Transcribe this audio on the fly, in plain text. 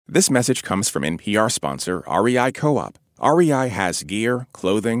This message comes from NPR sponsor REI Co-op. REI has gear,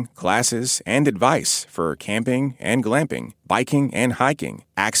 clothing, classes, and advice for camping and glamping, biking and hiking,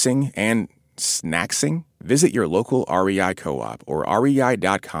 axing and snacksing. Visit your local REI Co-op or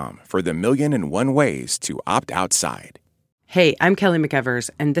rei.com for the 1,000,001 ways to opt outside. Hey, I'm Kelly McEvers,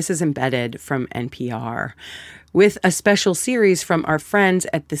 and this is Embedded from NPR, with a special series from our friends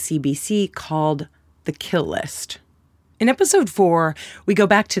at the CBC called The Kill List. In episode 4, we go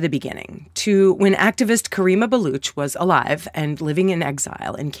back to the beginning, to when activist Karima Baloch was alive and living in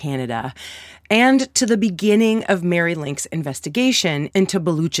exile in Canada, and to the beginning of Mary Link's investigation into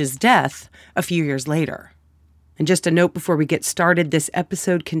Baloch's death a few years later. And just a note before we get started, this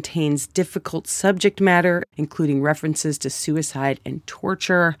episode contains difficult subject matter, including references to suicide and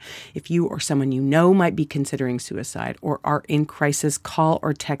torture. If you or someone you know might be considering suicide or are in crisis, call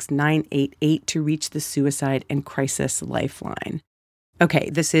or text 988 to reach the Suicide and Crisis Lifeline.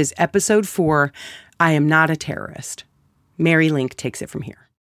 Okay, this is episode 4, I Am Not a Terrorist. Mary Link takes it from here.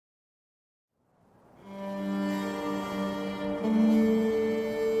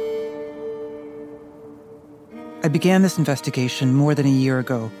 I began this investigation more than a year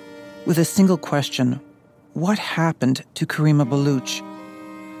ago with a single question: what happened to Karima Baloch?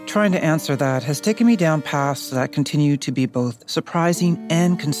 Trying to answer that has taken me down paths that continue to be both surprising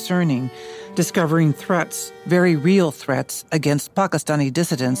and concerning, discovering threats, very real threats, against Pakistani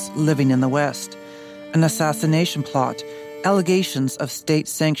dissidents living in the West, an assassination plot, allegations of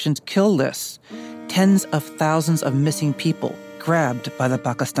state-sanctioned kill lists, tens of thousands of missing people grabbed by the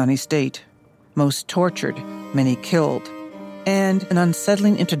Pakistani state, most tortured, many killed, and an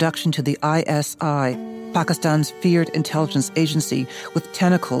unsettling introduction to the ISI, Pakistan's feared intelligence agency with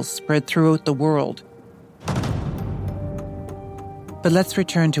tentacles spread throughout the world. But let's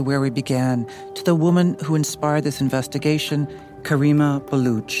return to where we began, to the woman who inspired this investigation, Karima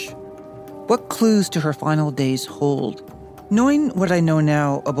Baloch. What clues do her final days hold? Knowing what I know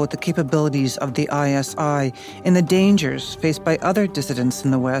now about the capabilities of the ISI and the dangers faced by other dissidents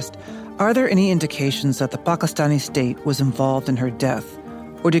in the West, are there any indications that the Pakistani state was involved in her death?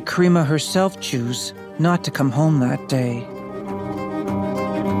 Or did Karima herself choose not to come home that day?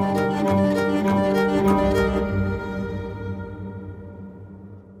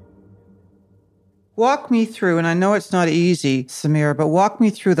 Walk me through, and I know it's not easy, Samir, but walk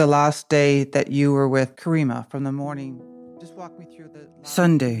me through the last day that you were with Karima from the morning. Just walk me through the...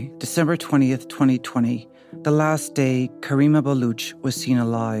 Sunday, December 20th, 2020, the last day Karima Baloch was seen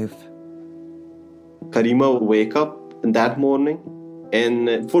alive. Karima wake up that morning,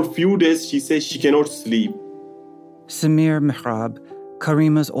 and for a few days she says she cannot sleep. Samir Mihrab,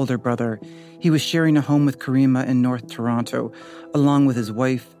 Karima's older brother, he was sharing a home with Karima in North Toronto, along with his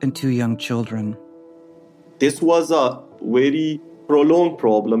wife and 2 young children. This was a very prolonged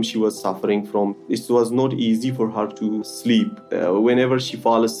problem she was suffering from. It was not easy for her to sleep. Whenever she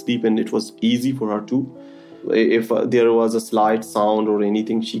fall asleep, and it was easy for her to, if there was a slight sound or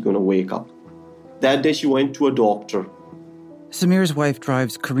anything, she gonna wake up. That day she went to a doctor. Samir's wife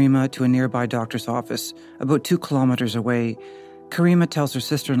drives Karima to a nearby doctor's office, about 2 kilometers away. Karima tells her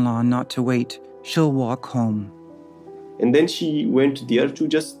sister-in-law not to wait. She'll walk home. And then she went there to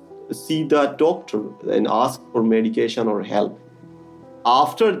just see that doctor and ask for medication or help.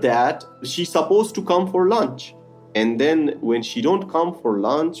 After that, she's supposed to come for lunch. And then when she don't come for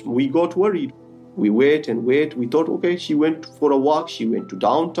lunch, we got worried. We wait and wait. We thought, okay, she went for a walk. She went to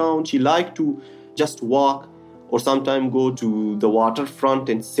downtown. She liked to just walk or sometimes go to the waterfront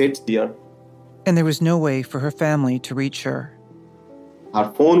and sit there. And there was no way for her family to reach her.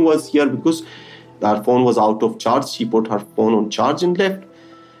 Her phone was here because her phone was out of charge. She put her phone on charge and left.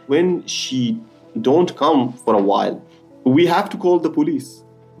 When she don't come for a while, we have to call the police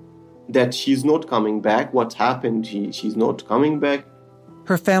that she's not coming back. What's happened? She's not coming back.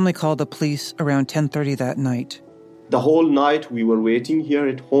 Her family called the police around 10:30 that night. The whole night we were waiting here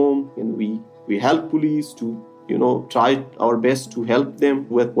at home, and we helped police to, try our best to help them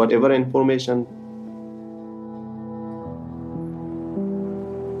with whatever information.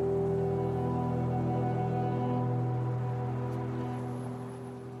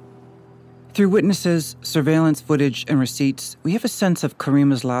 Through witnesses, surveillance footage, and receipts, we have a sense of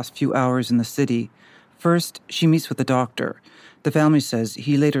Karima's last few hours in the city. First, she meets with the doctor. The family says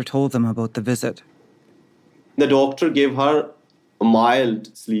he later told them about the visit. The doctor gave her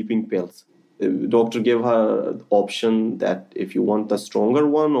mild sleeping pills. The doctor gave her the option that if you want the stronger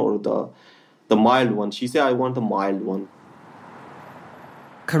one or the mild one. She said, I want the mild one.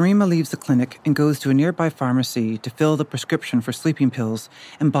 Karima leaves the clinic and goes to a nearby pharmacy to fill the prescription for sleeping pills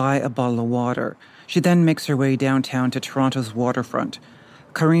and buy a bottle of water. She then makes her way downtown to Toronto's waterfront.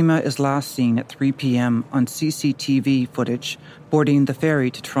 Karima is last seen at 3 p.m. on CCTV footage boarding the ferry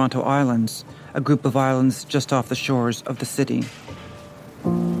to Toronto Islands, a group of islands just off the shores of the city.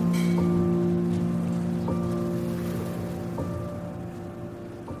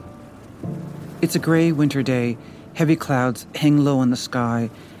 It's a gray winter day. Heavy clouds hang low in the sky,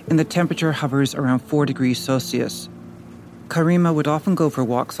 and the temperature hovers around 4 degrees Celsius. Karima would often go for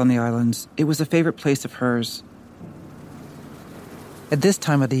walks on the islands. It was a favorite place of hers. At this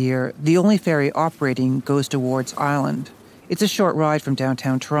time of the year, the only ferry operating goes to Ward's Island. It's a short ride from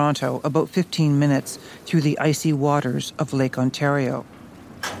downtown Toronto, about 15 minutes through the icy waters of Lake Ontario.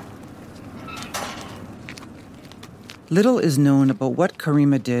 Little is known about what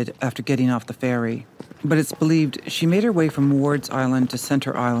Karima did after getting off the ferry, but it's believed she made her way from Ward's Island to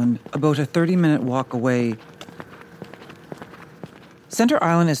Centre Island, about a 30-minute walk away. Centre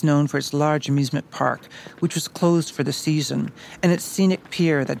Island is known for its large amusement park, which was closed for the season, and its scenic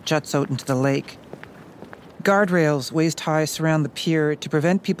pier that juts out into the lake. Guardrails waist high surround the pier to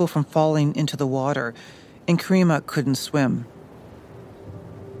prevent people from falling into the water, and Karima couldn't swim.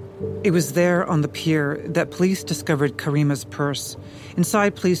 It was there on the pier that police discovered Karima's purse.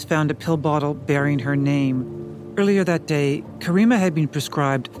 Inside, police found a pill bottle bearing her name. Earlier that day, Karima had been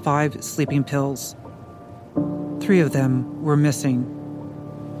prescribed 5 sleeping pills. 3 of them were missing.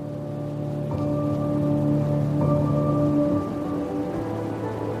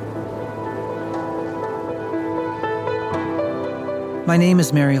 My name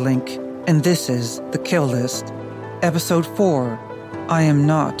is Mary Link, and this is The Kill List, Episode 4, I Am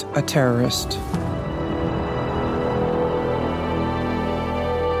Not a Terrorist.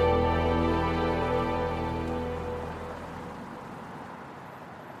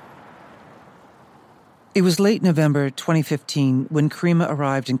 It was late November 2015 when Karima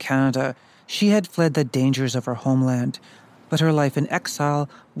arrived in Canada. She had fled the dangers of her homeland, but her life in exile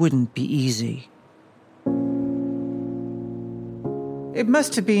wouldn't be easy. It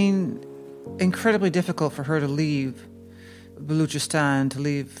must have been incredibly difficult for her to leave Baluchistan, to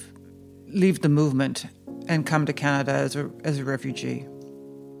leave the movement and come to Canada as a refugee.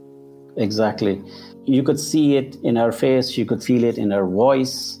 Exactly. You could see it in her face, you could feel it in her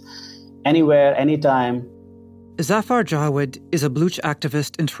voice, anywhere, anytime. Zafar Jawed is a Baluch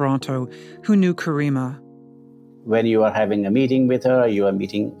activist in Toronto who knew Karima. When you are having a meeting with her, you are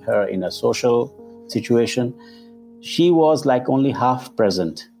meeting her in a social situation, she was like only half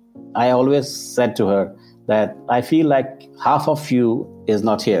present. I always said to her that I feel like half of you is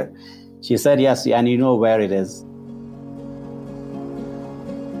not here. She said, yes, and you know where it is.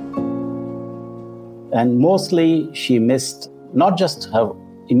 And mostly she missed not just her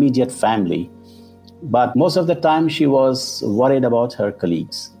immediate family, but most of the time she was worried about her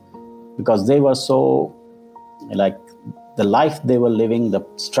colleagues because they were so, like, the life they were living, the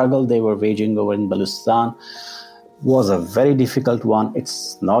struggle they were waging over in Baluchistan was a very difficult one.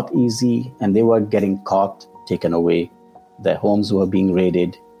 It's not easy, and they were getting caught, taken away. Their homes were being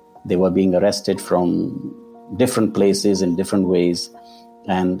raided. They were being arrested from different places in different ways.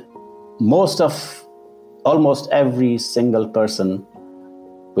 And almost every single person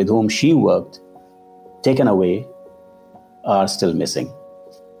with whom she worked, taken away, are still missing.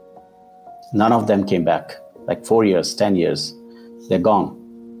 None of them came back. Like 4 years, 10 years, they're gone.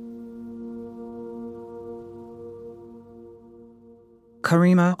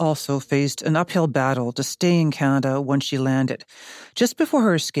 Karima also faced an uphill battle to stay in Canada when she landed. Just before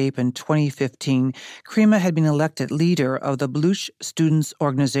her escape in 2015, Karima had been elected leader of the Baluch students'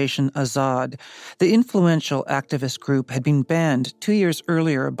 organization Azad. The influential activist group had been banned 2 years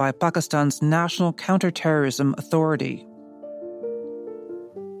earlier by Pakistan's National Counterterrorism Authority.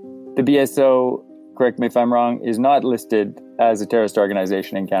 The BSO, correct me if I'm wrong, is not listed as a terrorist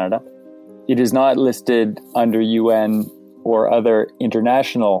organization in Canada. It is not listed under UN or other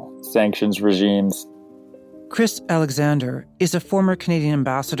international sanctions regimes. Chris Alexander is a former Canadian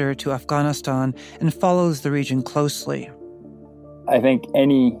ambassador to Afghanistan and follows the region closely. I think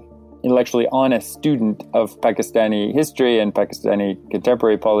any intellectually honest student of Pakistani history and Pakistani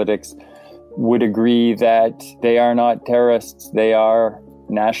contemporary politics would agree that they are not terrorists, they are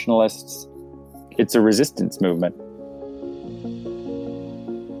nationalists. It's a resistance movement.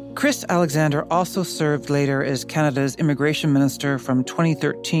 Chris Alexander also served later as Canada's immigration minister from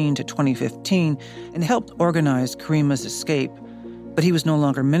 2013 to 2015 and helped organize Karima's escape. But he was no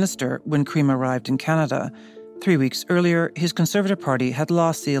longer minister when Karima arrived in Canada. 3 weeks earlier, his Conservative Party had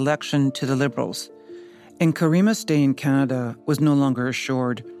lost the election to the Liberals. And Karima's stay in Canada was no longer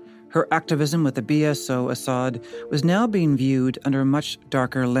assured. Her activism with the BSO Assad was now being viewed under a much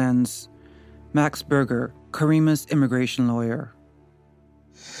darker lens. Max Berger, Karima's immigration lawyer.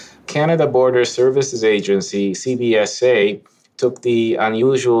 Canada Border Services Agency, CBSA, took the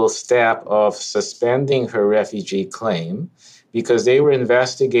unusual step of suspending her refugee claim because they were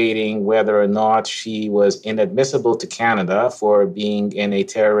investigating whether or not she was inadmissible to Canada for being in a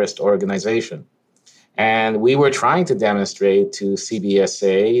terrorist organization. And we were trying to demonstrate to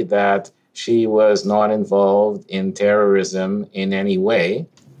CBSA that she was not involved in terrorism in any way.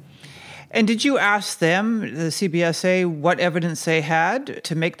 And did you ask them, the CBSA, what evidence they had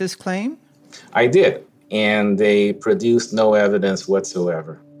to make this claim? I did, and they produced no evidence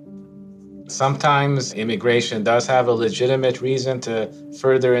whatsoever. Sometimes immigration does have a legitimate reason to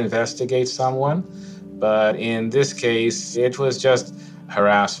further investigate someone, but in this case, it was just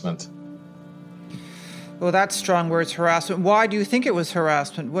harassment. Well, that's strong words, harassment. Why do you think it was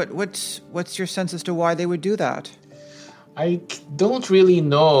harassment? What's your sense as to why they would do that? I don't really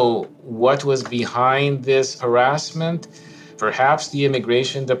know what was behind this harassment. Perhaps the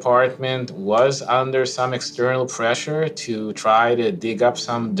immigration department was under some external pressure to try to dig up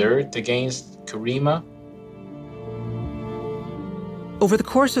some dirt against Karima. Over the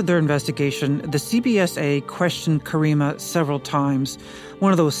course of their investigation, the CBSA questioned Karima several times.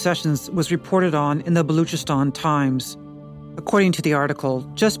 One of those sessions was reported on in the Baluchistan Times. According to the article,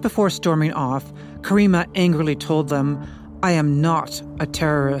 just before storming off, Karima angrily told them, "I am not a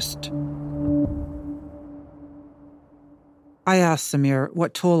terrorist." I asked Samir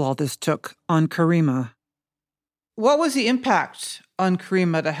what toll all this took on Karima. What was the impact on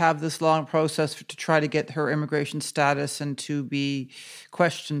Karima to have this long process to try to get her immigration status and to be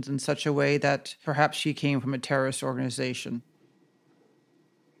questioned in such a way that perhaps she came from a terrorist organization?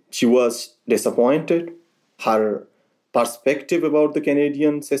 She was disappointed. Her perspective about the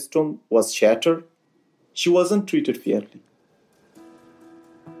Canadian system was shattered. She wasn't treated fairly.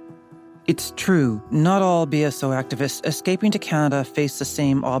 It's true, not all BSO activists escaping to Canada face the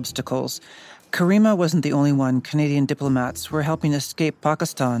same obstacles. Karima wasn't the only one Canadian diplomats were helping escape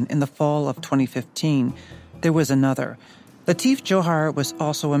Pakistan in the fall of 2015. There was another. Latif Johar was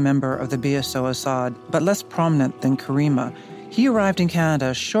also a member of the BSO Assad, but less prominent than Karima. He arrived in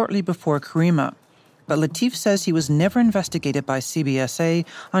Canada shortly before Karima. But Latif says he was never investigated by CBSA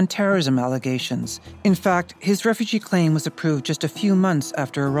on terrorism allegations. In fact, his refugee claim was approved just a few months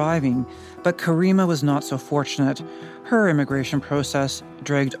after arriving. But Karima was not so fortunate. Her immigration process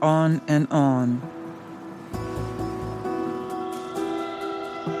dragged on and on.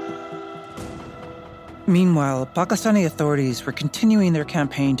 Meanwhile, Pakistani authorities were continuing their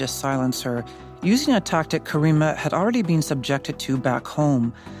campaign to silence her, using a tactic Karima had already been subjected to back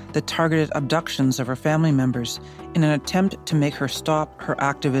home, the targeted abductions of her family members in an attempt to make her stop her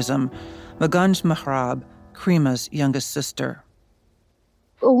activism. Maganj Mahrab, Karima's youngest sister.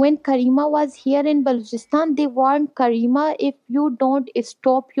 When Karima was here in Balochistan, they warned Karima, if you don't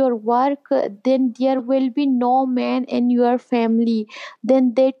stop your work, then there will be no man in your family.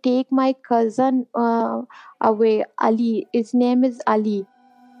 Then they take my cousin away, Ali. His name is Ali.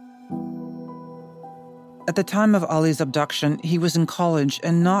 At the time of Ali's abduction, he was in college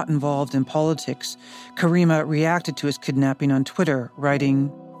and not involved in politics. Karima reacted to his kidnapping on Twitter,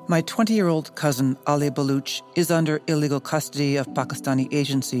 writing, "My 20-year-old cousin, Ali Baluch, is under illegal custody of Pakistani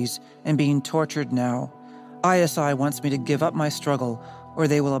agencies and being tortured now. ISI wants me to give up my struggle, or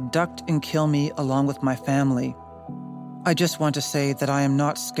they will abduct and kill me along with my family. I just want to say that I am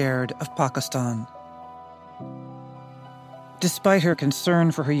not scared of Pakistan." Despite her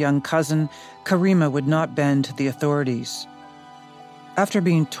concern for her young cousin, Karima would not bend to the authorities. After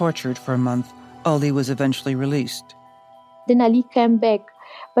being tortured for a month, Ali was eventually released. Then Ali came back.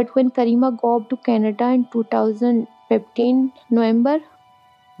 But when Karima got to Canada in 2015, November,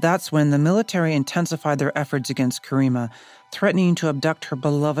 that's when the military intensified their efforts against Karima, threatening to abduct her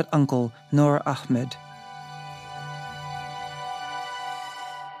beloved uncle, Noor Ahmed.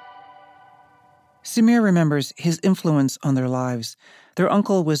 Samir remembers his influence on their lives. Their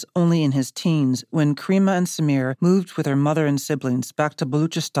uncle was only in his teens when Karima and Samir moved with their mother and siblings back to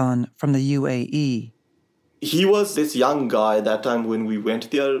Baluchistan from the UAE. He was this young guy that time when we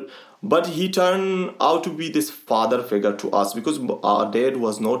went there, but he turned out to be this father figure to us because our dad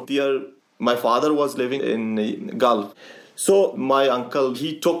was not there. My father was living in the Gulf. So my uncle,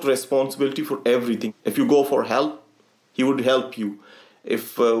 he took responsibility for everything. If you go for help, he would help you.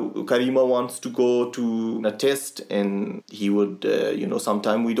 If Karima wants to go to a test and he would,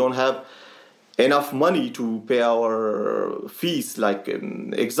 sometimes we don't have enough money to pay our fees, like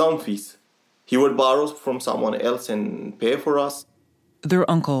exam fees. He would borrow from someone else and pay for us. Their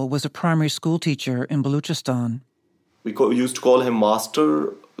uncle was a primary school teacher in Baluchistan. used to call him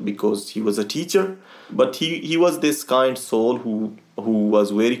Master because he was a teacher. But he was this kind soul who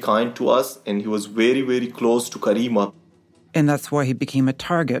was very kind to us, and he was very, very close to Karima. And that's why he became a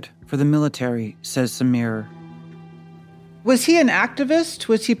target for the military, says Samir. Was he an activist?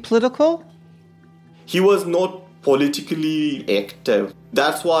 Was he political? He was not politically active.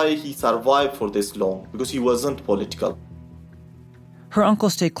 That's why he survived for this long, because he wasn't political. Her uncle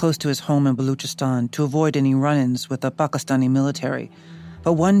stayed close to his home in Baluchistan to avoid any run-ins with the Pakistani military.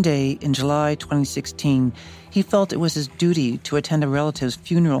 But one day in July 2016, he felt it was his duty to attend a relative's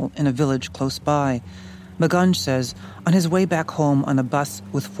funeral in a village close by. Maganj says on his way back home on a bus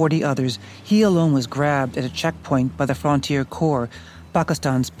with 40 others, he alone was grabbed at a checkpoint by the Frontier Corps,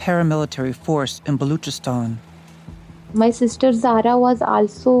 Pakistan's paramilitary force in Baluchistan. My sister Zara was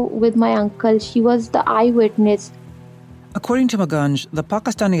also with my uncle. She was the eyewitness. According to Maganj, the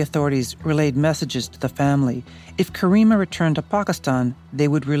Pakistani authorities relayed messages to the family. If Karima returned to Pakistan, they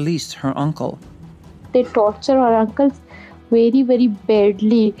would release her uncle. They torture our uncle very, very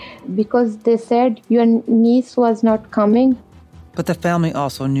badly because they said your niece was not coming. But the family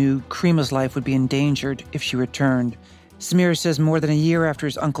also knew Karima's life would be endangered if she returned. Samir says more than a year after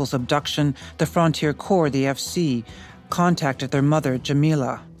his uncle's abduction, the Frontier Corps, the FC, contacted their mother,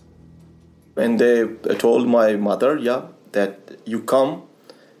 Jamila. And they told my mother, that you come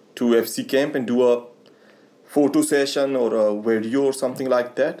to FC camp and do a photo session or a video or something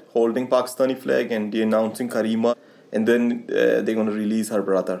like that, holding Pakistani flag and denouncing Karima, and then they're going to release her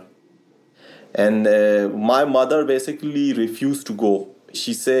brother. And my mother basically refused to go.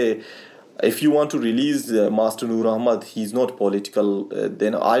 She said, if you want to release Master Noor Ahmad, he's not political,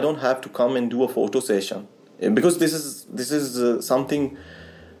 then I don't have to come and do a photo session. Because this is something,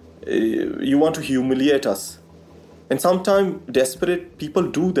 you want to humiliate us. And sometimes desperate people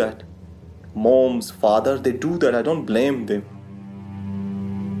do that. Moms, father, they do that. I don't blame them.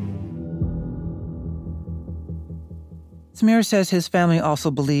 Samir says his family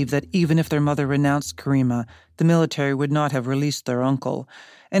also believed that even if their mother renounced Karima, the military would not have released their uncle.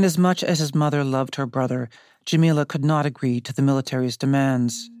 And as much as his mother loved her brother, Jamila could not agree to the military's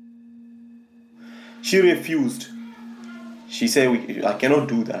demands. She refused. She said, I cannot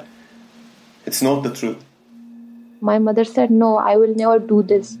do that. It's not the truth. My mother said, no, I will never do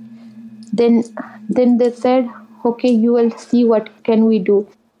this. Then they said, okay, you will see what can we do.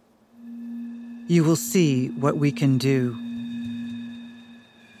 You will see what we can do.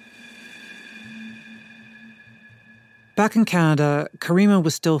 Back in Canada, Karima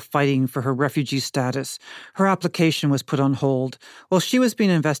was still fighting for her refugee status. Her application was put on hold while she was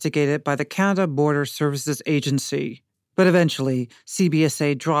being investigated by the Canada Border Services Agency. But eventually,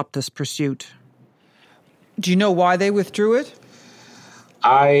 CBSA dropped this pursuit. Do you know why they withdrew it?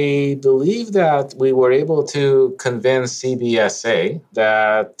 I believe that we were able to convince CBSA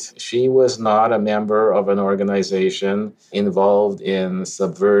that she was not a member of an organization involved in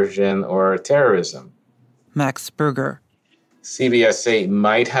subversion or terrorism. Max Berger. CBSA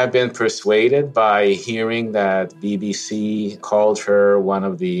might have been persuaded by hearing that BBC called her one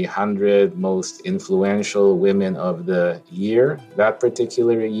of the 100 most influential women of the year, that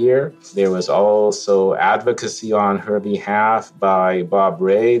particular year. There was also advocacy on her behalf by Bob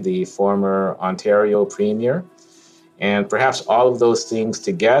Rae, the former Ontario Premier. And perhaps all of those things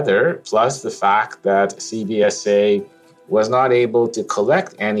together, plus the fact that CBSA was not able to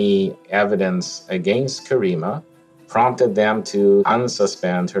collect any evidence against Karima, prompted them to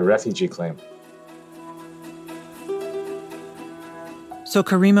unsuspend her refugee claim. So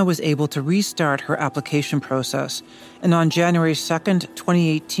Karima was able to restart her application process. And on January 2nd,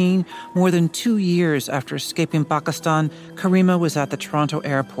 2018, more than 2 years after escaping Pakistan, Karima was at the Toronto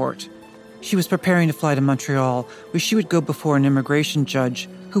airport. She was preparing to fly to Montreal, where she would go before an immigration judge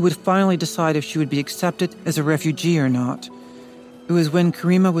who would finally decide if she would be accepted as a refugee or not. It was when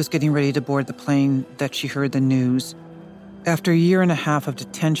Karima was getting ready to board the plane that she heard the news. After a year and a half of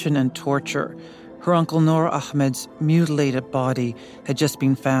detention and torture, her uncle Noor Ahmed's mutilated body had just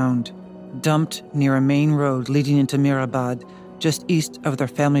been found, dumped near a main road leading into Mirabad, just east of their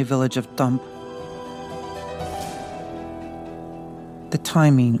family village of Dump. The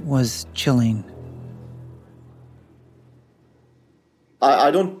timing was chilling.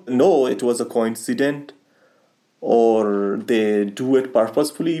 I don't know it was a coincidence or they do it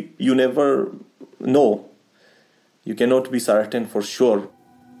purposefully. You never know. You cannot be certain for sure.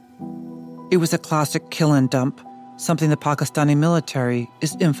 It was a classic kill and dump, something the Pakistani military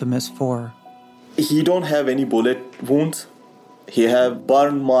is infamous for. He don't have any bullet wounds. He have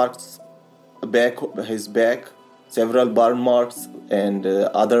burn marks back his back, several burn marks and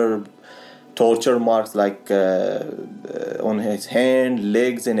other torture marks like on his hand,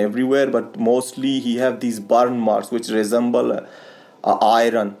 legs, and everywhere. But mostly he have these burn marks which resemble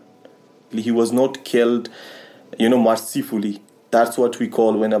iron. He was not killed, mercifully. That's what we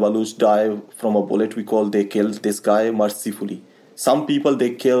call when a Baluch die from a bullet. We call they killed this guy mercifully. Some people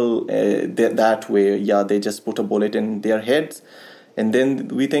they kill that way. Yeah, they just put a bullet in their heads. And then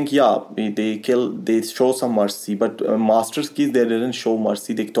we think, they show some mercy. But Master's case, they didn't show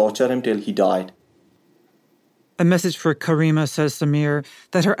mercy. They torture him till he died. A message for Karima, says Samir,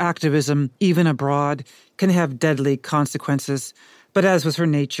 that her activism, even abroad, can have deadly consequences. But as was her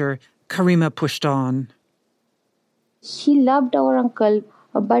nature, Karima pushed on. She loved our uncle,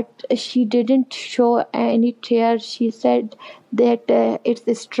 but she didn't show any tears. She said that it's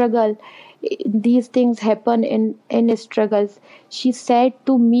a struggle. These things happen in struggles. She said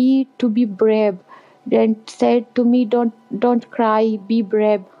to me to be brave, and said to me, don't cry, be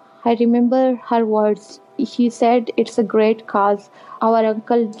brave. I remember her words. She said it's a great cause. Our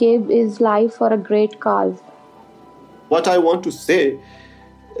uncle gave his life for a great cause. What I want to say,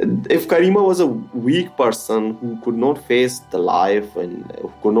 if Karima was a weak person who could not face the life and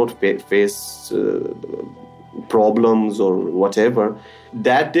who could not face problems or whatever,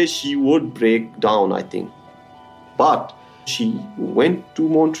 that day she would break down, I think. But she went to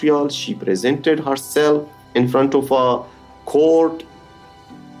Montreal, she presented herself in front of a court.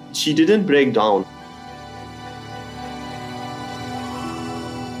 She didn't break down.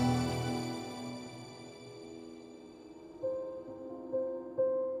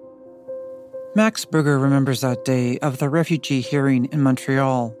 Max Berger remembers that day of the refugee hearing in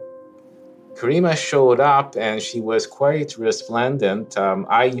Montreal. Karima showed up and she was quite resplendent.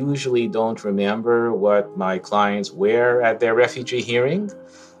 I usually don't remember what my clients wear at their refugee hearing,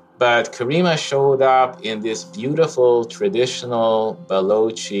 but Karima showed up in this beautiful traditional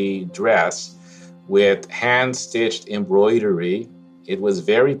Balochi dress with hand-stitched embroidery. It was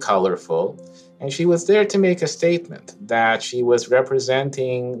very colorful, and she was there to make a statement that she was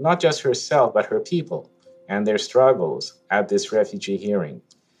representing not just herself, but her people and their struggles at this refugee hearing.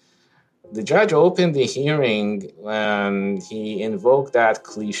 The judge opened the hearing and he invoked that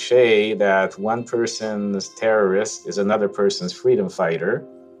cliche that one person's terrorist is another person's freedom fighter,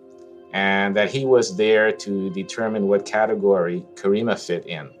 and that he was there to determine what category Karima fit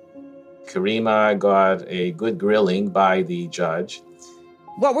in. Karima got a good grilling by the judge.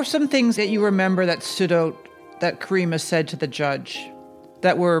 What were some things that you remember that stood out that Karima said to the judge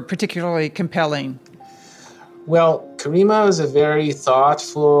that were particularly compelling? Well, Karima was a very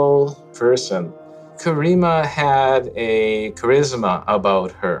thoughtful person. Karima had a charisma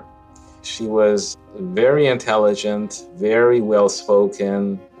about her. She was very intelligent, very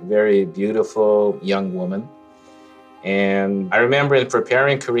well-spoken, very beautiful young woman. And I remember in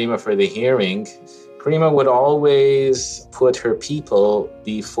preparing Karima for the hearing, Karima would always put her people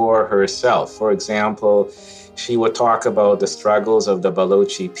before herself. For example, she would talk about the struggles of the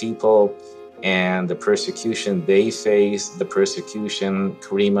Balochi people and the persecution they faced, the persecution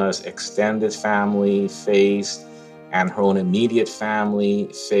Karima's extended family faced, and her own immediate family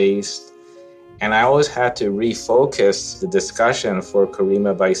faced. And I always had to refocus the discussion for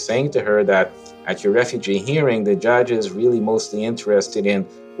Karima by saying to her that at your refugee hearing, the judge is really mostly interested in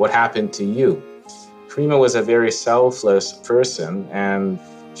what happened to you. Karima was a very selfless person, and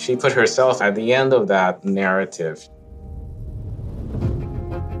she put herself at the end of that narrative.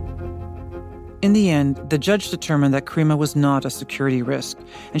 In the end, the judge determined that Karima was not a security risk,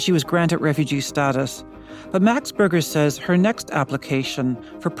 and she was granted refugee status. But Max Berger says her next application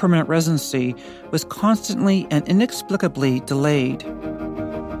for permanent residency was constantly and inexplicably delayed.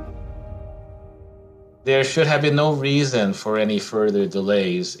 There should have been no reason for any further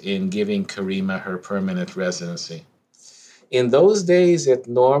delays in giving Karima her permanent residency. In those days, it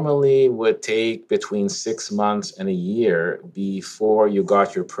normally would take between 6 months and a year before you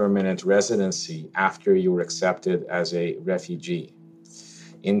got your permanent residency after you were accepted as a refugee.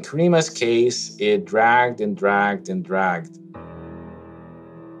 In Karima's case, it dragged and dragged and dragged.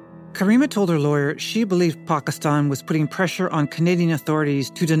 Karima told her lawyer she believed Pakistan was putting pressure on Canadian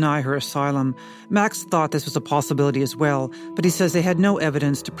authorities to deny her asylum. Max thought this was a possibility as well, but he says they had no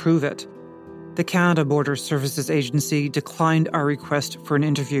evidence to prove it. The Canada Border Services Agency declined our request for an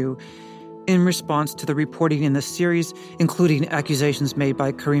interview in response to the reporting in the series, including accusations made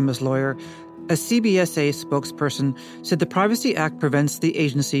by Karima's lawyer. A CBSA spokesperson said the Privacy Act prevents the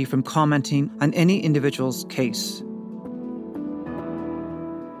agency from commenting on any individual's case.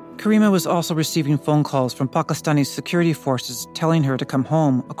 Karima was also receiving phone calls from Pakistani security forces telling her to come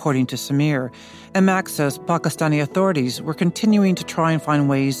home, according to Samir. And Max says Pakistani authorities were continuing to try and find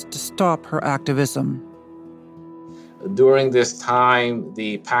ways to stop her activism. During this time,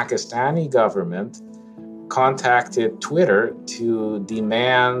 the Pakistani government contacted Twitter to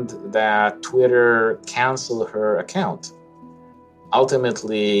demand that Twitter cancel her account.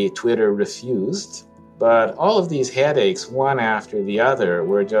 Ultimately, Twitter refused. But all of these headaches, one after the other,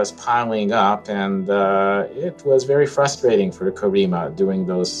 were just piling up, and it was very frustrating for Karima during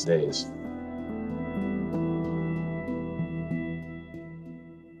those days.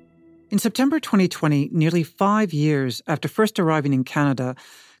 In September 2020, nearly 5 years after first arriving in Canada,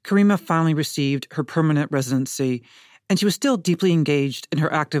 Karima finally received her permanent residency, and she was still deeply engaged in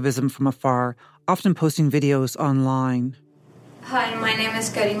her activism from afar, often posting videos online. Hi, my name is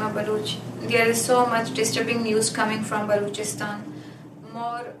Karima Baluch. There is so much disturbing news coming from Balochistan.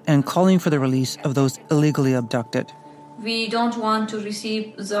 And calling for the release of those illegally abducted. We don't want to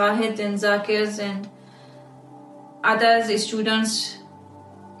receive Zahid and Zakir's and others students'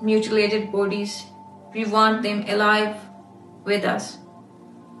 mutilated bodies. We want them alive with us.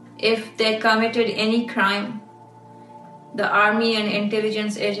 If they committed any crime, the army and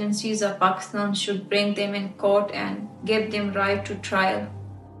intelligence agencies of Pakistan should bring them in court and give them right to trial.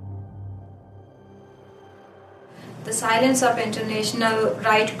 The silence of international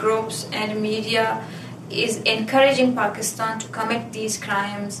right groups and media is encouraging Pakistan to commit these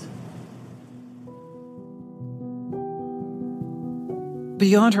crimes.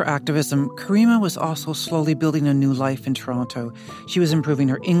 Beyond her activism, Karima was also slowly building a new life in Toronto. She was improving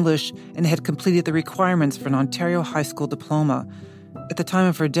her English and had completed the requirements for an Ontario high school diploma. At the time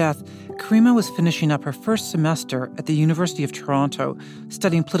of her death, Karima was finishing up her first semester at the University of Toronto,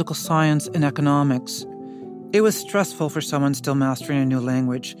 studying political science and economics. It was stressful for someone still mastering a new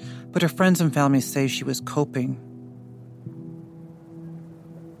language, but her friends and family say she was coping.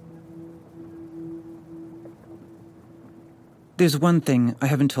 There's one thing I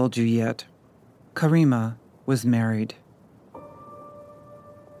haven't told you yet. Karima was married.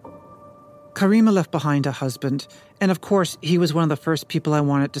 Karima left behind a husband, and of course, he was one of the first people I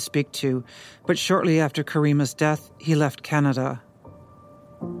wanted to speak to. But shortly after Karima's death, he left Canada.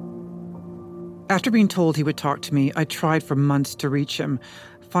 After being told he would talk to me, I tried for months to reach him.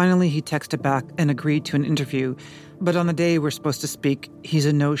 Finally, he texted back and agreed to an interview. But on the day we're supposed to speak, he's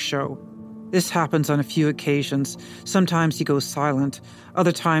a no-show. This happens on a few occasions. Sometimes he goes silent.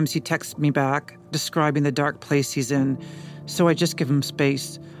 Other times he texts me back, describing the dark place he's in. So I just give him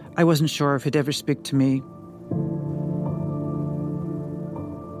space. I wasn't sure if he'd ever speak to me.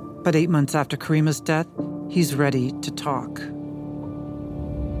 But 8 months after Karima's death, he's ready to talk.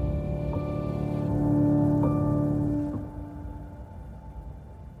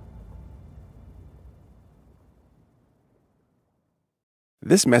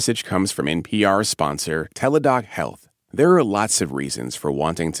 This message comes from NPR sponsor Teladoc Health. There are lots of reasons for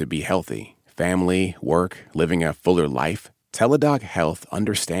wanting to be healthy. Family, work, living a fuller life. Teladoc Health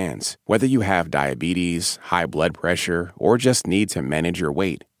understands. Whether you have diabetes, high blood pressure, or just need to manage your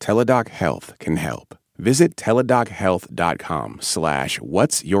weight, Teladoc Health can help. Visit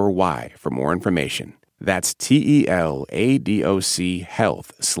teladochealth.com/whatsyourwhy for more information. That's TELADOC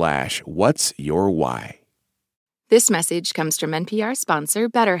health/whatsyourwhy. This message comes from NPR sponsor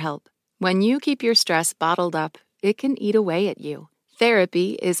BetterHelp. When you keep your stress bottled up, it can eat away at you.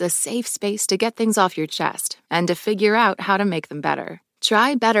 Therapy is a safe space to get things off your chest and to figure out how to make them better.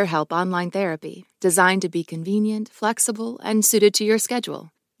 Try BetterHelp Online Therapy, designed to be convenient, flexible, and suited to your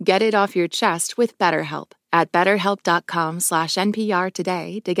schedule. Get it off your chest with BetterHelp at betterhelp.com/NPR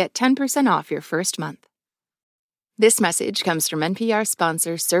today to get 10% off your first month. This message comes from NPR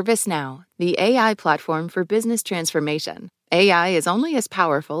sponsor ServiceNow, the AI platform for business transformation. AI is only as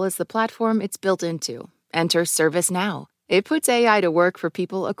powerful as the platform it's built into. Enter ServiceNow. It puts AI to work for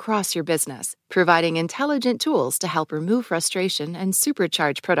people across your business, providing intelligent tools to help remove frustration and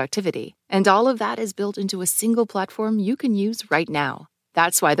supercharge productivity. And all of that is built into a single platform you can use right now.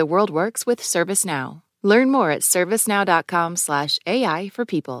 That's why the world works with ServiceNow. Learn more at servicenow.com/AI for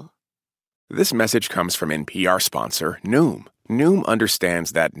people. This message comes from NPR sponsor Noom. Noom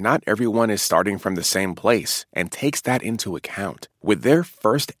understands that not everyone is starting from the same place and takes that into account. With their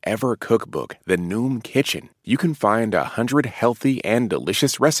first ever cookbook, The Noom Kitchen, you can find 100 healthy and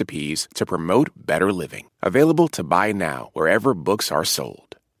delicious recipes to promote better living. Available to buy now wherever books are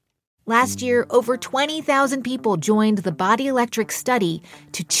sold. Last year, over 20,000 people joined the Body Electric study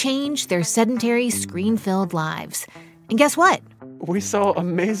to change their sedentary, screen-filled lives. And guess what? We saw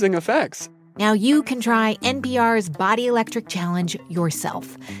amazing effects. Now you can try NPR's Body Electric Challenge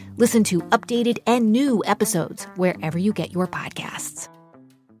yourself. Listen to updated and new episodes wherever you get your podcasts.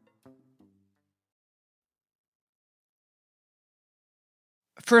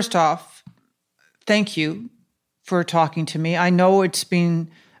 First off, thank you for talking to me. I know it's been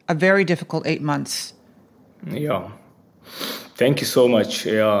a very difficult 8 months. Yeah. Thank you so much.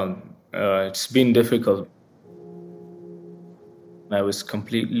 Yeah, it's been difficult. I was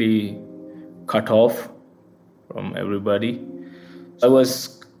completely cut off from everybody. I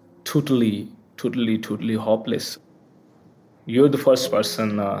was totally hopeless. You're the first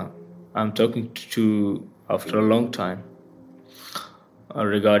person I'm talking to after a long time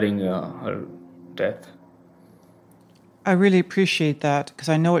regarding her death. I really appreciate that because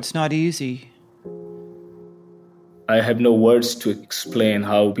I know it's not easy. I have no words to explain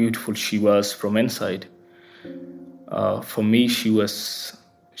how beautiful she was from inside. For me, she was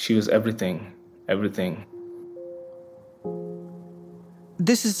everything.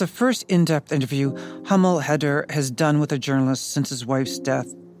 This is the first in-depth interview Hamel Haider has done with a journalist since his wife's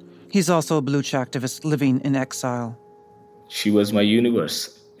death. He's also a Baloch activist living in exile. She was my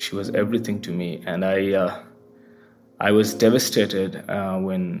universe. She was everything to me, and I was devastated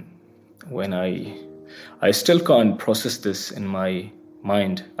when I still can't process this in my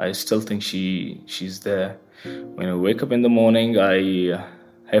mind. I still think she's there. When I wake up in the morning, I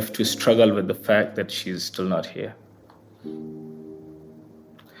have to struggle with the fact that she's still not here.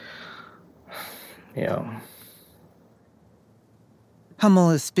 Yeah. Hamel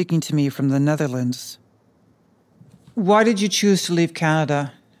is speaking to me from the Netherlands. Why did you choose to leave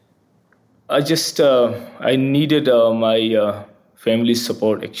Canada? I needed my family's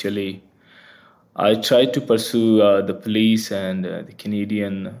support, actually. I tried to pursue the police and the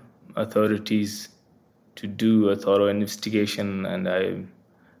Canadian authorities to do a thorough investigation, and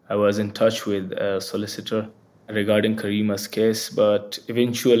I was in touch with a solicitor regarding Karima's case, but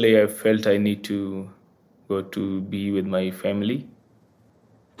eventually I felt I need to go to be with my family.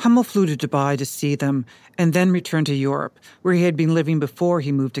 Hamel flew to Dubai to see them and then returned to Europe, where he had been living before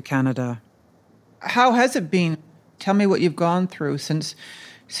he moved to Canada. How has it been? Tell me what you've gone through since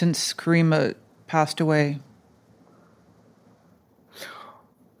Karima passed away.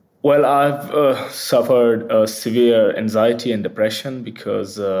 Well, I've suffered severe anxiety and depression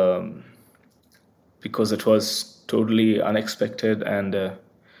because it was totally unexpected, and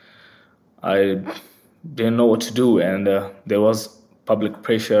I didn't know what to do, and there was public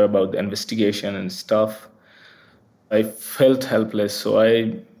pressure about the investigation and stuff. I felt helpless, so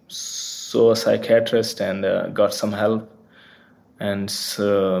I saw a psychiatrist and got some help and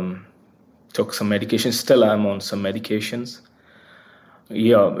took some medication. Still, I'm on some medications.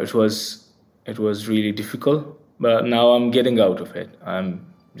 Yeah, it was really difficult, but now I'm getting out of it. I'm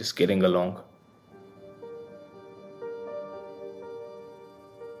just getting along.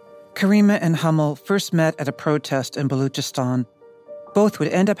 Karima and Hamel first met at a protest in Balochistan. Both would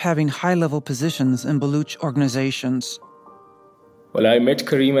end up having high-level positions in Baloch organizations. Well, I met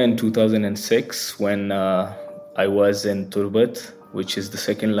Karima in 2006 when I was in Turbat, which is the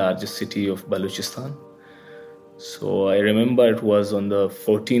second largest city of Balochistan. So I remember it was on the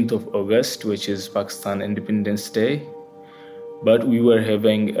 14th of August, which is Pakistan Independence Day. But we were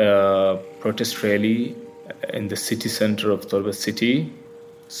having a protest rally in the city center of Turbat city.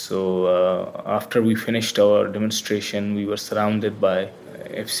 So after we finished our demonstration, we were surrounded by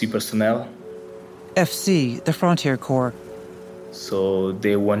FC personnel. FC, the Frontier Corps. So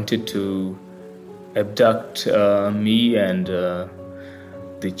they wanted to abduct me and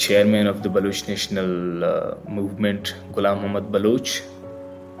the chairman of the Baloch National Movement, Ghulam Muhammad Baloch.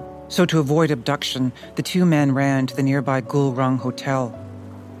 So to avoid abduction, the two men ran to the nearby Gul Rung Hotel.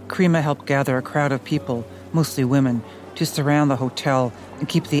 Karima helped gather a crowd of people, mostly women, to surround the hotel and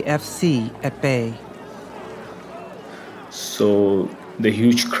keep the FC at bay. So the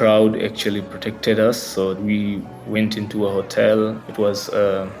huge crowd actually protected us. So we went into a hotel. It was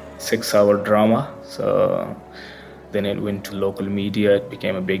a 6-hour drama. So then it went to local media. It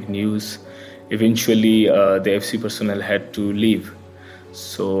became a big news. Eventually, the FC personnel had to leave.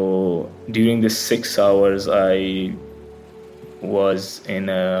 So during the 6 hours, I was in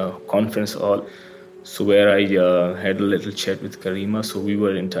a conference hall. So where I had a little chat with Karima. So we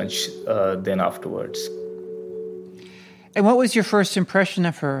were in touch then afterwards. And what was your first impression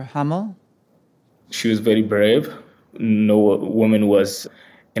of her, Hamel? She was very brave. No woman was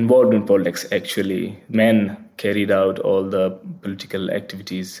involved in politics, actually. Men carried out all the political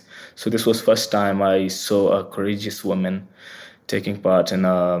activities. So this was first time I saw a courageous woman taking part in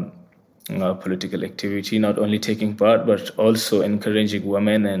a political activity, not only taking part, but also encouraging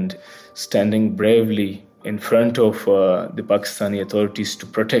women and standing bravely in front of the Pakistani authorities to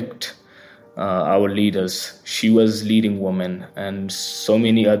protect our leaders. She was leading woman, and so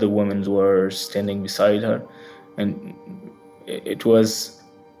many other women were standing beside her, and it was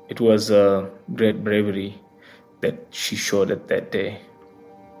a great bravery that she showed at that day.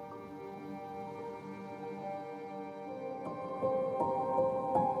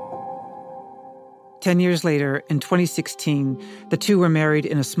 Ten years later, in 2016, the two were married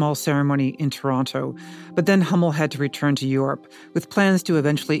in a small ceremony in Toronto, but then Hummel had to return to Europe with plans to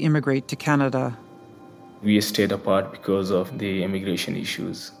eventually immigrate to Canada. We stayed apart because of the immigration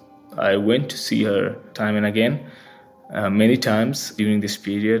issues. I went to see her time and again, many times during this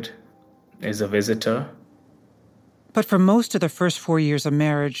period as a visitor. But for most of the first 4 years of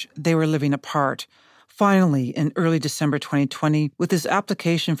marriage, they were living apart. Finally, in early December 2020, with his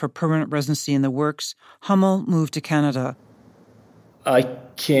application for permanent residency in the works, Hummel moved to Canada. I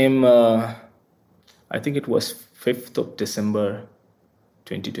came, I think it was 5th of December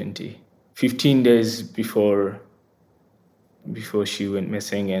 2020, 15 days before she went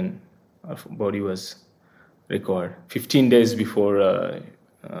missing and her body was recovered. 15 days before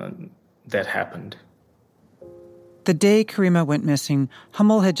that happened. The day Karima went missing,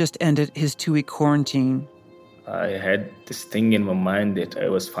 Hummel had just ended his 2-week quarantine. I had this thing in my mind that I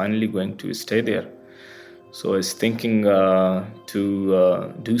was finally going to stay there. So I was thinking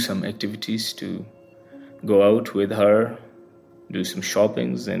to do some activities, to go out with her, do some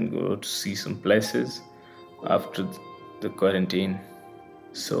shoppings and go to see some places after the quarantine.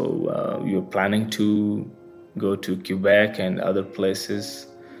 So we were planning to go to Quebec and other places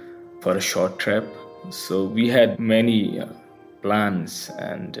for a short trip. So we had many plans,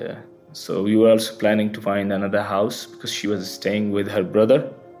 and so we were also planning to find another house because she was staying with her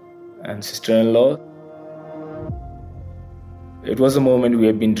brother and sister-in-law. It was a moment we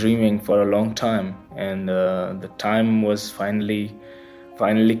had been dreaming for a long time, and the time was finally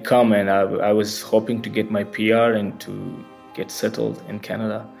come, and I was hoping to get my PR and to get settled in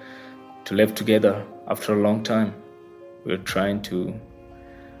Canada, to live together after a long time. We were trying to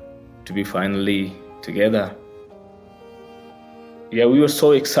be finally together. Yeah, we were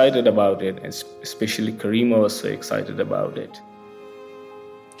so excited about it, especially Karima was so excited about it.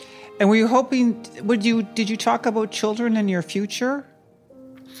 And were you hoping, did you talk about children in your future?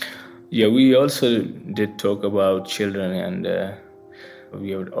 Yeah, we also did talk about children, and we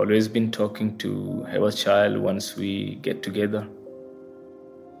have always been talking to have a child once we get together.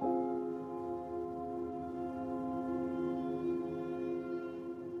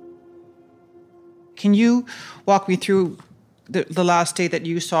 Can you walk me through the last day that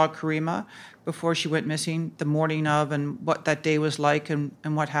you saw Karima before she went missing, the morning of, and what that day was like and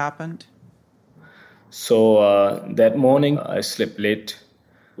what happened? So that morning I slept late.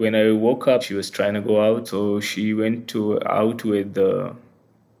 When I woke up, she was trying to go out, so she went out with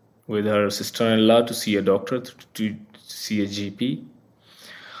her sister-in-law to see a doctor, to see a GP.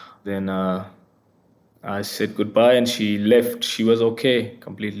 Then I said goodbye and she left. She was okay,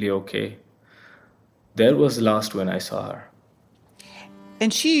 completely okay. That was the last when I saw her.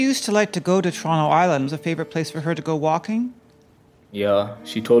 And she used to like to go to Toronto Island. It was a favorite place for her to go walking? Yeah,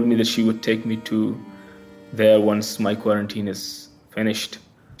 she told me that she would take me to there once my quarantine is finished.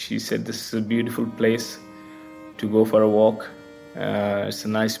 She said this is a beautiful place to go for a walk. It's a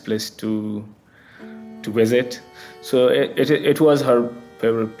nice place to visit. So it was her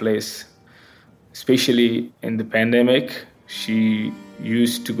favorite place, especially in the pandemic. She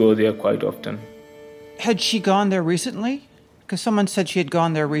used to go there quite often. Had she gone there recently? Because someone said she had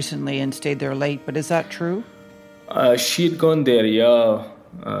gone there recently and stayed there late, but is that true? She had gone there,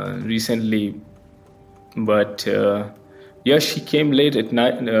 recently. But, she came late at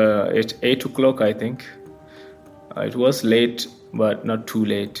night, at 8 o'clock, I think. It was late, but not too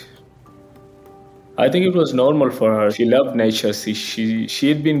late. I think it was normal for her. She loved nature. She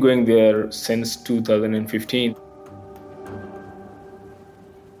had been going there since 2015.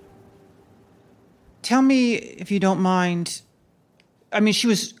 Tell me, if you don't mind, I mean, she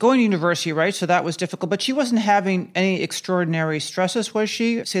was going to university, right? So that was difficult, but she wasn't having any extraordinary stresses, was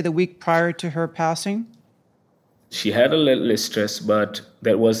she, say, the week prior to her passing? She had a little stress, but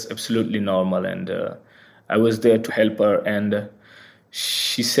that was absolutely normal, and I was there to help her, and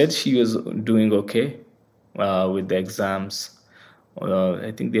she said she was doing okay with the exams.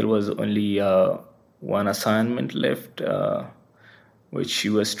 I think there was only one assignment left, which she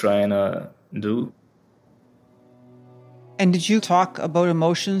was trying to do. And did you talk about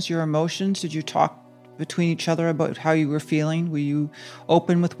emotions, your emotions? Did you talk between each other about how you were feeling? Were you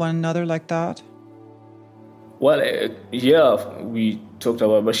open with one another like that? Well, yeah, we talked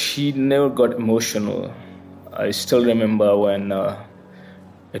about, but she never got emotional. I still remember when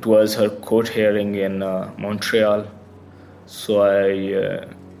it was her court hearing in Montreal. So I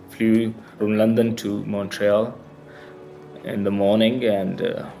flew from London to Montreal in the morning, and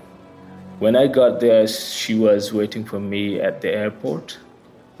when I got there, she was waiting for me at the airport.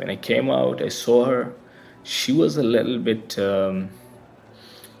 When I came out, I saw her. She was a little bit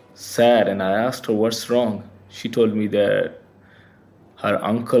sad, and I asked her, what's wrong? She told me that her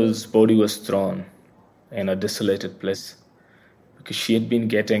uncle's body was thrown in a desolated place because she had been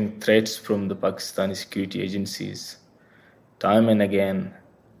getting threats from the Pakistani security agencies time and again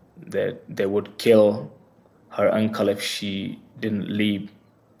that they would kill her uncle if she didn't leave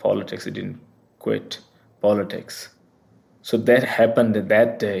politics, didn't quit politics. So that happened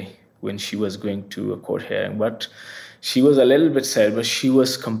that day when she was going to a court hearing. But she was a little bit sad, but she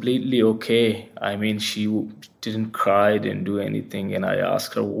was completely okay. I mean, she didn't cry, didn't do anything. And I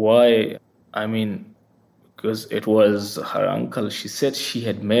asked her why. I mean, because it was her uncle. She said she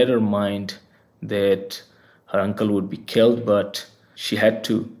had made her mind that her uncle would be killed, but she had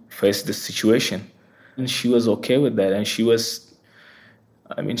to face the situation. And she was okay with that. And she was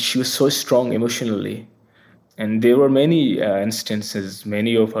so strong emotionally. And there were many instances,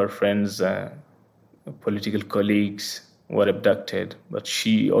 many of her friends, political colleagues were abducted, but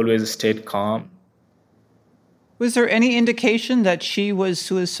she always stayed calm. Was there any indication that she was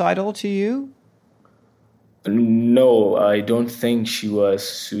suicidal to you? No, I don't think she was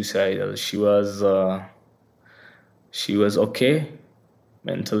suicidal. She was okay,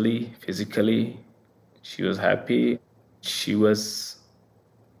 mentally, physically. She was happy. She was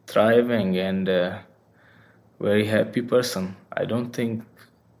thriving and very happy person. I don't think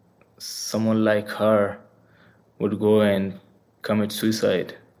someone like her would go and commit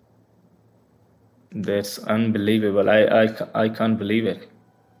suicide. That's unbelievable. I can't believe it.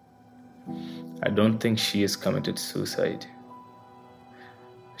 I don't think she has committed suicide.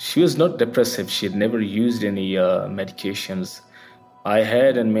 She was not depressive. She had never used any medications. I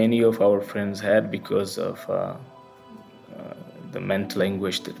had, and many of our friends had, because of the mental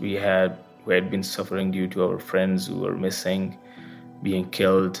anguish that we had been suffering due to our friends who were missing, being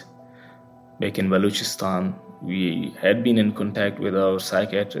killed. Back in Balochistan, we had been in contact with our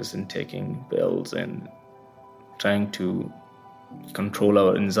psychiatrists and taking pills and trying to control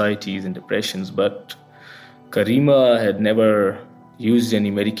our anxieties and depressions. But Karima had never used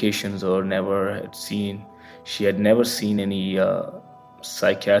any medications or she had never seen any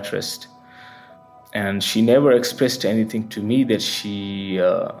psychiatrist. And she never expressed anything to me that she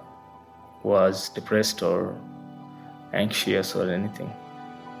was depressed or anxious or anything.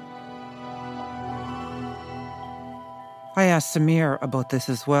 I asked Samir about this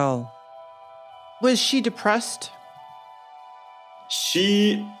as well. Was she depressed?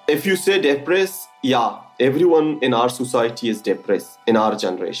 If you say depressed, yeah, everyone in our society is depressed in our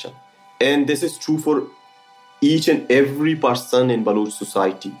generation. And this is true for each and every person in Baloch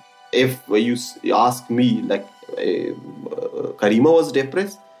society. If you ask me, like, Karima was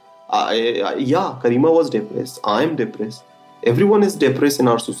depressed, yeah, Karima was depressed. I'm depressed. Everyone is depressed in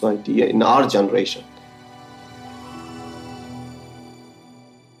our society, in our generation.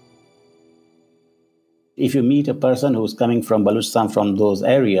 If you meet a person who's coming from Balochistan, from those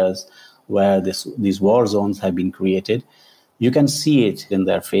areas where these war zones have been created, you can see it in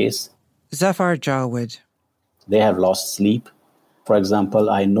their face. Zafar Jawed. They have lost sleep. For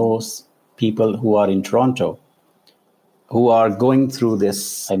example, I know people who are in Toronto who are going through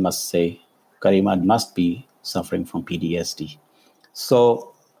this. I must say, Karima must be suffering from PTSD.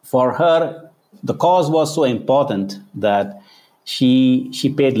 So for her, the cause was so important that she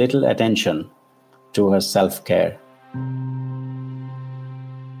paid little attention to her self-care.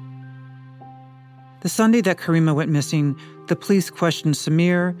 The Sunday that Karima went missing, the police questioned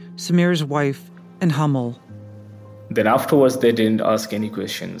Samir, Samir's wife, and Hummel. Then afterwards, they didn't ask any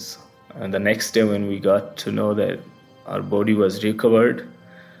questions. And the next day when we got to know that our body was recovered,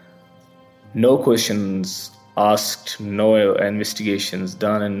 no questions asked, no investigations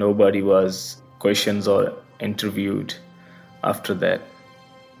done, and nobody was questioned or interviewed after that.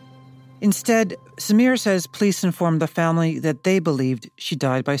 Instead, Samir says police informed the family that they believed she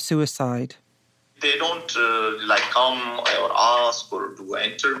died by suicide. They don't come or ask or do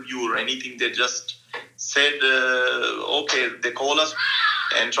an interview or anything. They just said, okay, they call us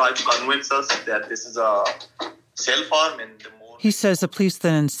and try to convince us that this is a self-harm. He says the police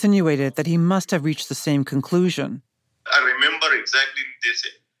then insinuated that he must have reached the same conclusion. I remember exactly, they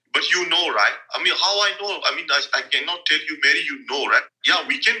said, But you know, right? I mean, how I know? I mean, I cannot tell you, Mary, you know, right? Yeah,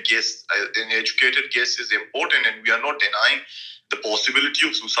 we can guess. An educated guess is important, and we are not denying the possibility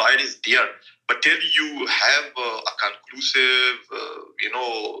of suicide is there. But till you have a conclusive,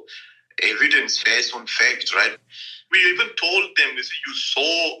 evidence based on facts, right? We even told them, you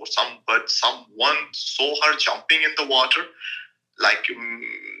saw someone saw her jumping in the water, like,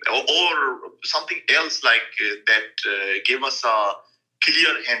 or something else like that gave us a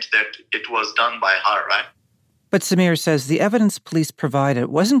clear hint that it was done by her, right? But Samir says the evidence police provided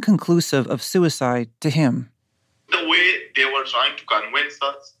wasn't conclusive of suicide to him. The way they were trying to convince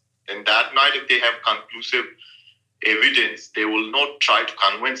us, and that night if they have conclusive evidence, they will not try to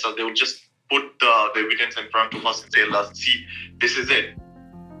convince us. They will just put the evidence in front of us and tell us, see, this is it.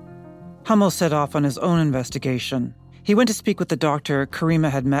 Hummel set off on his own investigation. He went to speak with the doctor Karima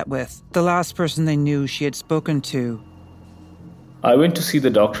had met with, the last person they knew she had spoken to. I went to see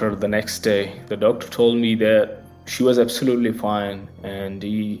the doctor the next day. The doctor told me that she was absolutely fine and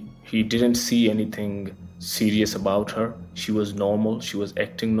he didn't see anything serious about her. She was normal. She was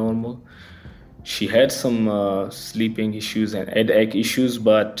acting normal. She had some sleeping issues and headache issues,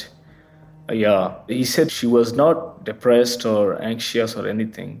 but he said she was not depressed or anxious or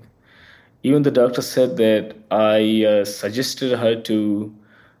anything. Even the doctor said that I suggested her to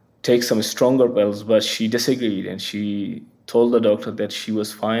take some stronger pills, but she disagreed and she told the doctor that she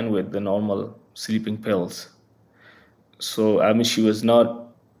was fine with the normal sleeping pills. So, I mean, she was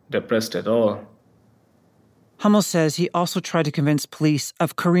not depressed at all. Hummel says he also tried to convince police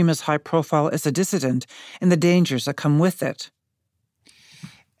of Karima's high profile as a dissident and the dangers that come with it.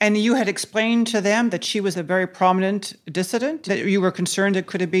 And you had explained to them that she was a very prominent dissident, that you were concerned it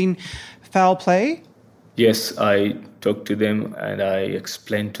could have been foul play? Yes, I talked to them and I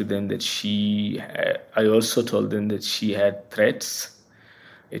explained to them that I also told them that she had threats.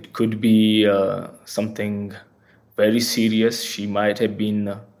 It could be something very serious. She might have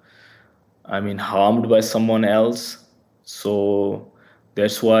been, harmed by someone else. So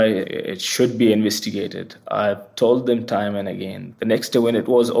that's why it should be investigated. I've told them time and again. The next day when it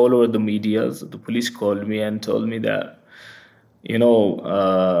was all over the media, the police called me and told me that,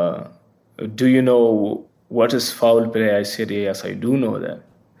 do you know what is foul play? I said, yes, I do know that.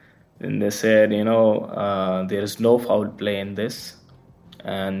 And they said, there is no foul play in this.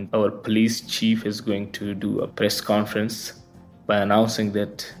 And our police chief is going to do a press conference by announcing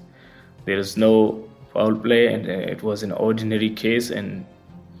that there is no foul play and it was an ordinary case and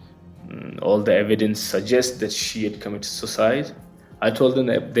all the evidence suggests that she had committed suicide. I told them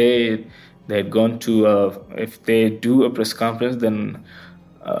that they had gone to, if they do a press conference, then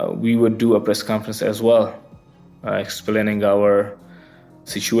we would do a press conference as well, explaining our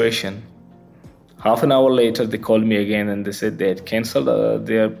situation. Half an hour later, they called me again and they said they had canceled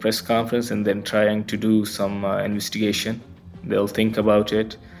their press conference and then trying to do some investigation. They'll think about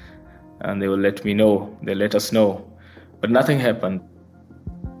it and they will let me know. They let us know. But nothing happened.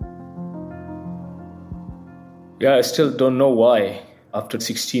 Yeah, I still don't know why. After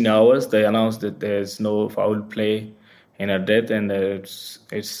 16 hours, they announced that there's no foul play in her death and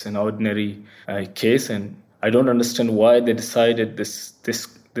it's an ordinary case. And I don't understand why they decided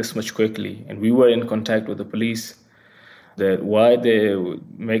this much quickly. And we were in contact with the police, that why they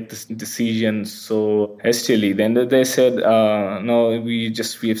make this decision so hastily. Then they said, no, we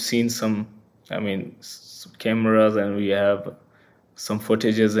have seen some cameras and we have some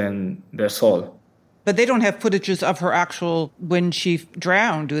footages and that's all. But they don't have footages of her actual when she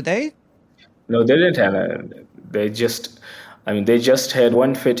drowned, do they? No, they didn't have. They just had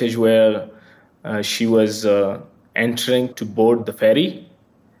one footage where she was entering to board the ferry.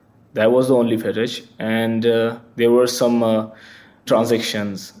 That was the only footage. And there were some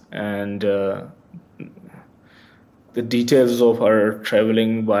transactions and the details of her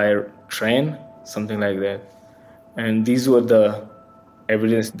traveling by train, something like that. And these were the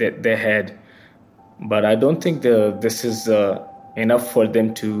evidence that they had. But I don't think this is enough for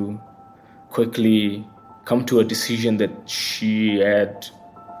them to quickly come to a decision that she had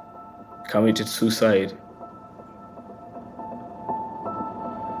committed suicide.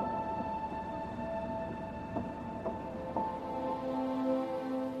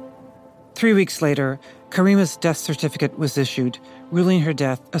 Three weeks later, Karima's death certificate was issued, ruling her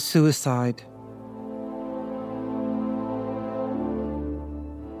death a suicide.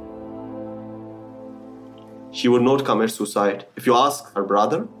 She would not commit suicide. If you ask her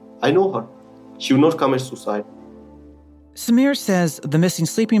brother, I know her. She would not commit suicide. Samir says the missing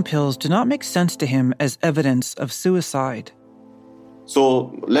sleeping pills do not make sense to him as evidence of suicide.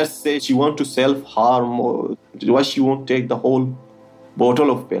 So let's say she wants to self-harm, or why she won't take the whole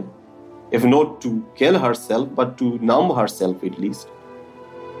bottle of pill. If not to kill herself, but to numb herself at least.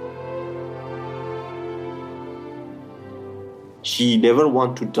 She never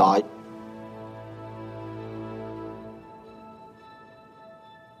want to die.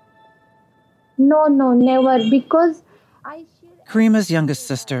 No, never. Because Karima's youngest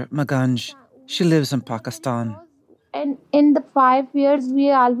sister, Maganj, she lives in Pakistan. And in the 5 years,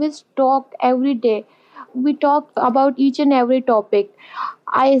 we always talk every day. We talk about each and every topic.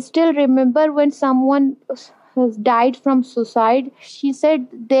 I still remember when someone has died from suicide, she said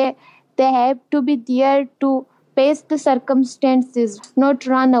they have to be there to face the circumstances, not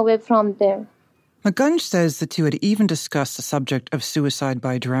run away from them. Maganj says the two had even discussed the subject of suicide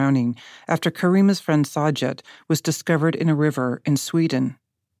by drowning after Karima's friend Sajid was discovered in a river in Sweden.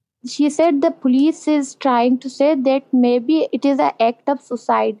 She said the police is trying to say that maybe it is an act of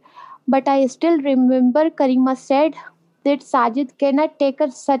suicide. But I still remember Karima said that Sajid cannot take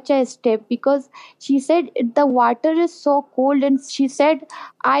such a step because she said the water is so cold, and she said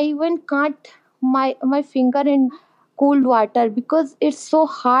I even can't my finger in cold water because it's so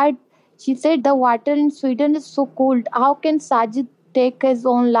hard. She said the water in Sweden is so cold. How can Sajid take his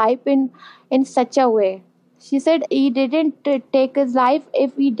own life in such a way? She said he didn't take his life.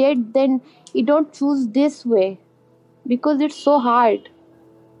 If he did, then he don't choose this way because it's so hard.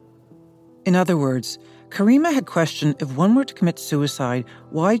 In other words, Karima had questioned if one were to commit suicide,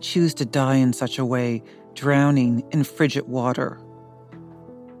 why choose to die in such a way, drowning in frigid water?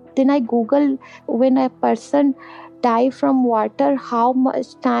 Then I Google when a person die from water, how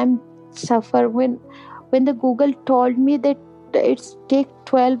much time suffer. When the Google told me that it's take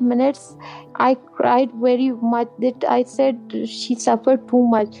 12 minutes, I cried very much. That I said she suffered too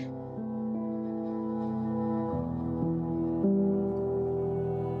much.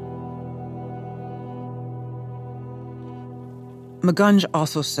 Maganj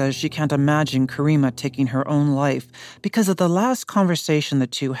also says she can't imagine Karima taking her own life because of the last conversation the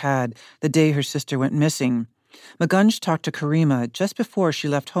two had the day her sister went missing. Maganj talked to Karima just before she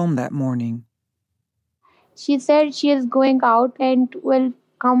left home that morning. She said she is going out and will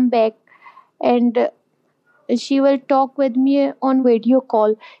come back, and she will talk with me on video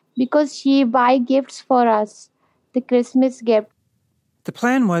call because she buy gifts for us, the Christmas gift. The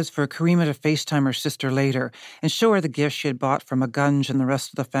plan was for Karima to FaceTime her sister later and show her the gifts she had bought for Maganj and the rest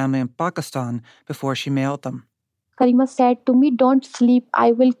of the family in Pakistan before she mailed them. Karima said to me, don't sleep,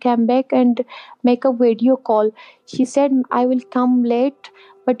 I will come back and make a video call. She said, I will come late,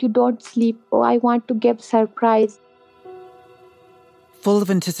 but you don't sleep. Oh, I want to give surprise. Full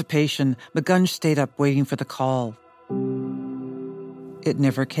of anticipation, Maganj stayed up waiting for the call. It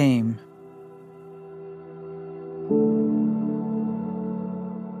never came.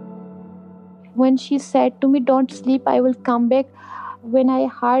 When she said to me, don't sleep, I will come back, when I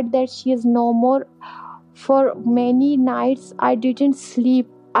heard that she is no more, for many nights I didn't sleep.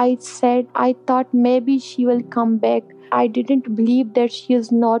 I thought maybe she will come back. I didn't believe that she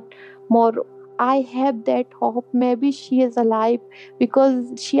is not more. I have that hope, maybe she is alive,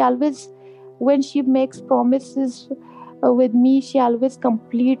 because she always, when she makes promises with me, she always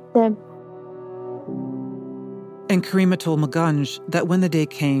complete them. And Karima told Maganj that when the day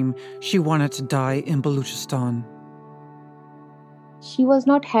came, she wanted to die in Balochistan. She was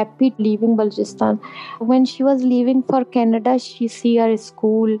not happy leaving Balochistan. When she was leaving for Canada, she see her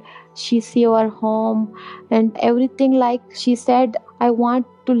school, she see her home, and everything. Like she said, I want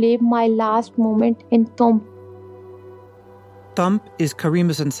to live my last moment in Tump. Tump is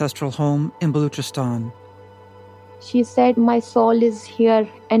Karima's ancestral home in Balochistan. She said, my soul is here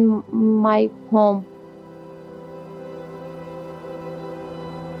and my home.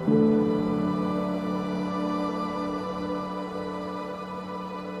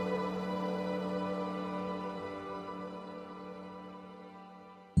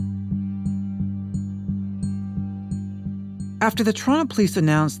 After the Toronto police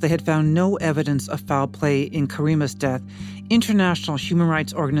announced they had found no evidence of foul play in Karima's death, international human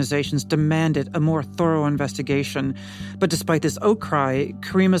rights organizations demanded a more thorough investigation. But despite this outcry,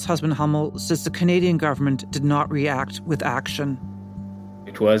 Karima's husband Hummel says the Canadian government did not react with action.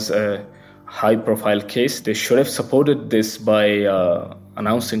 It was a high-profile case. They should have supported this by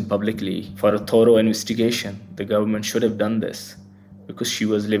announcing publicly for a thorough investigation. The government should have done this because she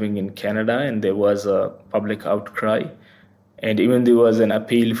was living in Canada and there was a public outcry. And even there was an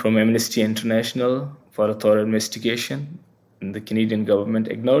appeal from Amnesty International for a thorough investigation, and the Canadian government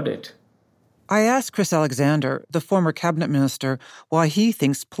ignored it. I asked Chris Alexander, the former cabinet minister, why he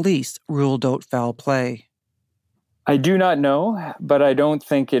thinks police ruled out foul play. I do not know, but I don't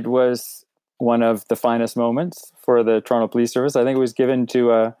think it was one of the finest moments for the Toronto Police Service. I think it was given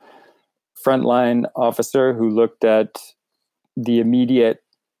to a frontline officer who looked at the immediate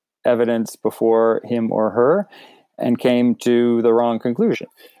evidence before him or her and came to the wrong conclusion.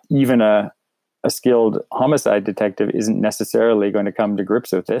 Even a skilled homicide detective isn't necessarily going to come to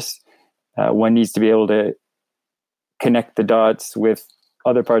grips with this. One needs to be able to connect the dots with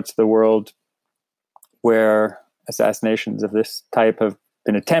other parts of the world where assassinations of this type have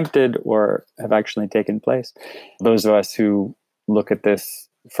been attempted or have actually taken place. Those of us who look at this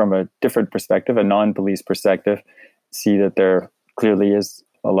from a different perspective, a non-police perspective, see that there clearly is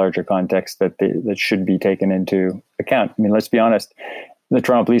a larger context that should be taken into account. I mean, let's be honest, the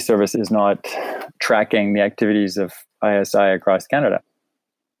Toronto Police Service is not tracking the activities of ISI across Canada.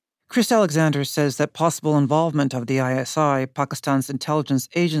 Chris Alexander says that possible involvement of the ISI, Pakistan's intelligence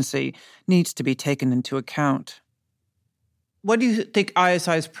agency, needs to be taken into account. What do you think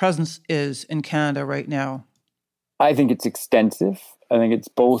ISI's presence is in Canada right now? I think it's extensive. I think it's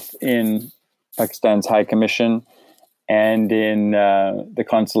both in Pakistan's High Commission and in the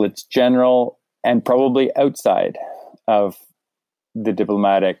consulates general, and probably outside of the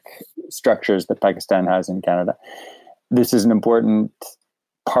diplomatic structures that Pakistan has in Canada. This is an important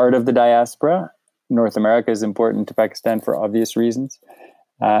part of the diaspora. North America is important to Pakistan for obvious reasons,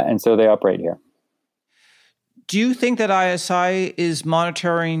 and so they operate here. Do you think that ISI is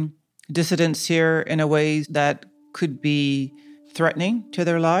monitoring dissidents here in a way that could be threatening to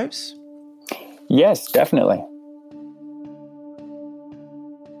their lives? Yes, definitely.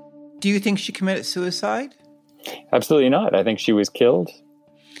 Do you think she committed suicide? Absolutely not. I think she was killed.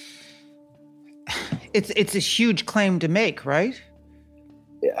 It's a huge claim to make, right?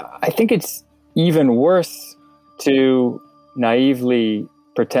 I think it's even worse to naively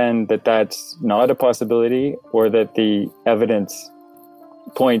pretend that that's not a possibility or that the evidence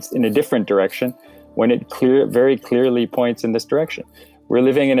points in a different direction when it very clearly points in this direction. We're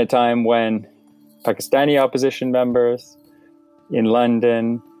living in a time when Pakistani opposition members in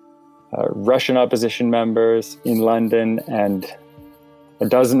London, Russian opposition members in London, and a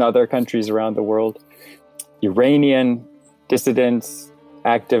dozen other countries around the world, Iranian dissidents,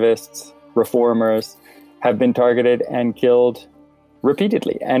 activists, reformers have been targeted and killed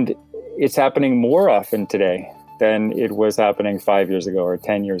repeatedly. And it's happening more often today than it was happening 5 years ago or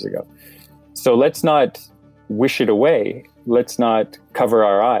 10 years ago. So let's not wish it away. Let's not cover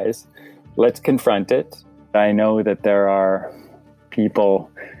our eyes. Let's confront it. I know that there are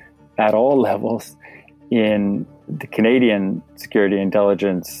people at all levels in the Canadian security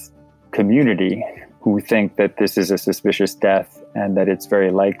intelligence community who think that this is a suspicious death and that it's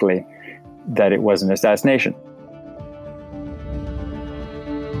very likely that it was an assassination.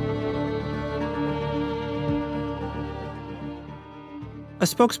 A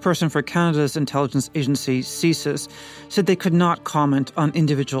spokesperson for Canada's intelligence agency, CSIS, said they could not comment on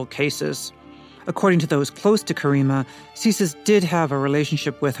individual cases. According to those close to Karima, CSIS did have a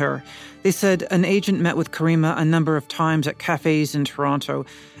relationship with her. They said an agent met with Karima a number of times at cafes in Toronto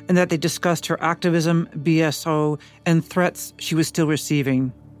and that they discussed her activism, BSO, and threats she was still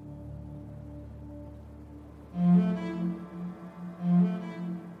receiving.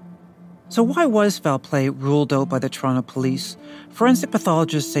 So why was foul play ruled out by the Toronto police? Forensic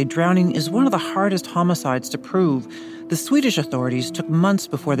pathologists say drowning is one of the hardest homicides to prove. The Swedish authorities took months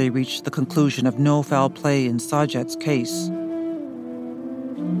before they reached the conclusion of no foul play in Sajet's case.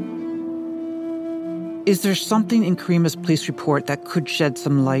 Is there something in Karima's police report that could shed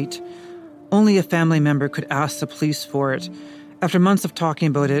some light? Only a family member could ask the police for it. After months of talking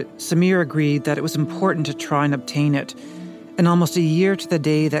about it, Samir agreed that it was important to try and obtain it. And almost a year to the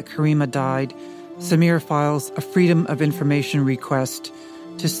day that Karima died, Samir files a Freedom of Information request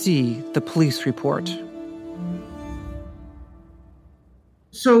to see the police report.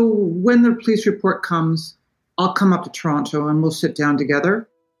 So when the police report comes, I'll come up to Toronto and we'll sit down together?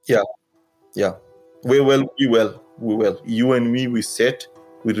 Yeah. We will. You and me, we sit,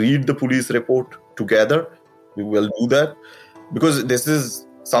 we read the police report together. We will do that. Because this is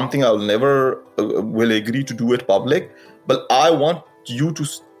something I'll never will agree to do it public. But I want you to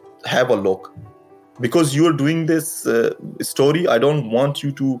have a look. Because you're doing this story, I don't want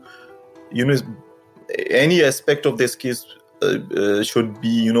you to, any aspect of this case should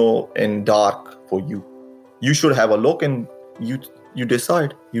be, in dark for you. You should have a look and you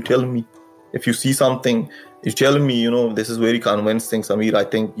decide. You tell me. If you see something, you tell me, this is very convincing, Samir, I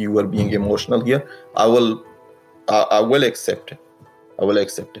think you are being emotional here. I will accept it. I will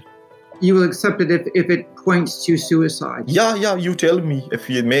accept it. You will accept it if it points to suicide? Yeah, you tell me. If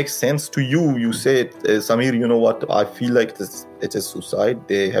it makes sense to you, you say it. Samir, you know what? I feel like it is suicide.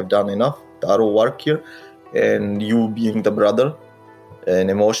 They have done enough. our work here, and you being the brother and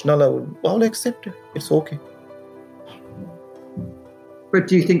emotional, I'll accept it. It's okay. But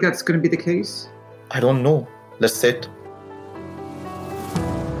do you think that's going to be the case? I don't know. Let's sit.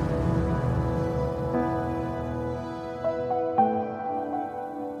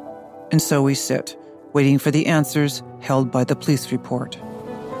 And so we sit, waiting for the answers held by the police report.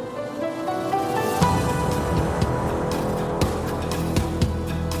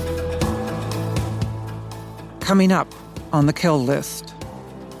 Coming up on the kill list.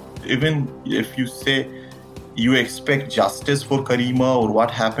 Even if you say you expect justice for Karima or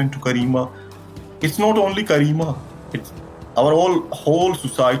what happened to Karima, it's not only Karima. It's our whole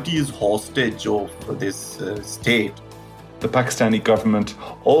society is hostage of this state. The Pakistani government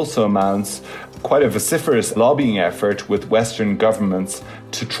also mounts quite a vociferous lobbying effort with Western governments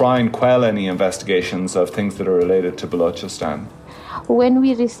to try and quell any investigations of things that are related to Balochistan. When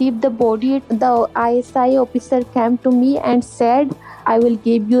we received the body, the ISI officer came to me and said, I will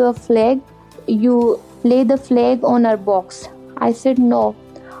give you a flag. You lay the flag on our box. I said, no,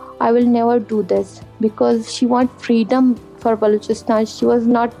 I will never do this because she wants freedom for Balochistan. She was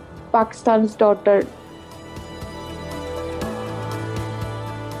not Pakistan's daughter.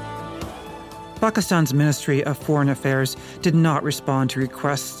 Pakistan's Ministry of Foreign Affairs did not respond to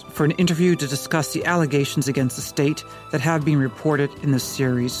requests for an interview to discuss the allegations against the state that have been reported in this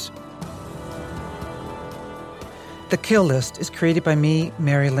series. The Kill List is created by me,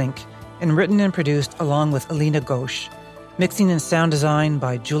 Mary Link, and written and produced along with Alina Ghosh. Mixing and sound design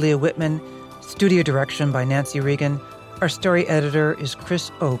by Julia Whitman. Studio direction by Nancy Regan. Our story editor is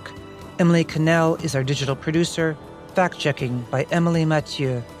Chris Oak. Emily Cannell is our digital producer. Fact-checking by Emily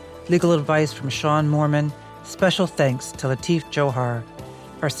Mathieu. Legal advice from Sean Moorman. Special thanks to Latif Johar.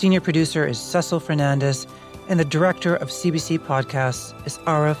 Our senior producer is Cecil Fernandez, and the director of CBC Podcasts is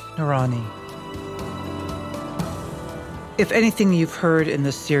Arif Noorani. If anything you've heard in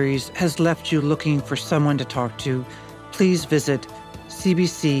this series has left you looking for someone to talk to, please visit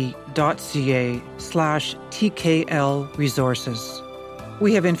cbc.ca/TKL resources.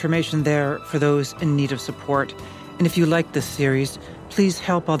 We have information there for those in need of support, and if you like this series, please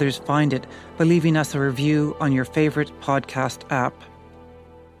help others find it by leaving us a review on your favorite podcast app.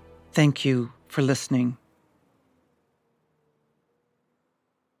 Thank you for listening.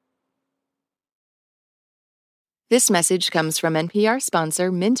 This message comes from NPR sponsor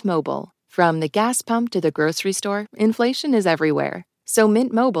Mint Mobile. From the gas pump to the grocery store, inflation is everywhere. So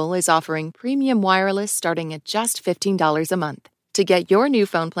Mint Mobile is offering premium wireless starting at just $15 a month. To get your new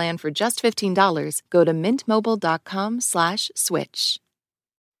phone plan for just $15, go to mintmobile.com/switch.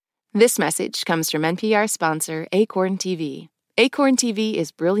 This message comes from NPR sponsor Acorn TV. Acorn TV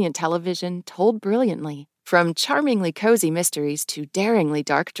is brilliant television told brilliantly, from charmingly cozy mysteries to daringly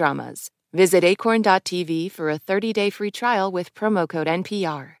dark dramas. Visit acorn.tv for a 30-day free trial with promo code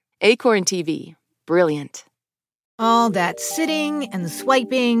NPR. Acorn TV. Brilliant. All that sitting and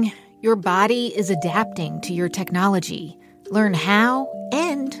swiping, your body is adapting to your technology. Learn how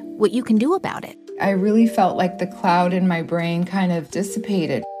and what you can do about it. I really felt like the cloud in my brain kind of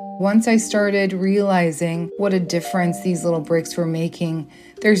dissipated. Once I started realizing what a difference these little breaks were making,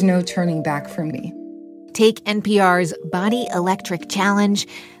 there's no turning back for me. Take NPR's Body Electric Challenge.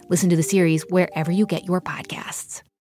 Listen to the series wherever you get your podcasts.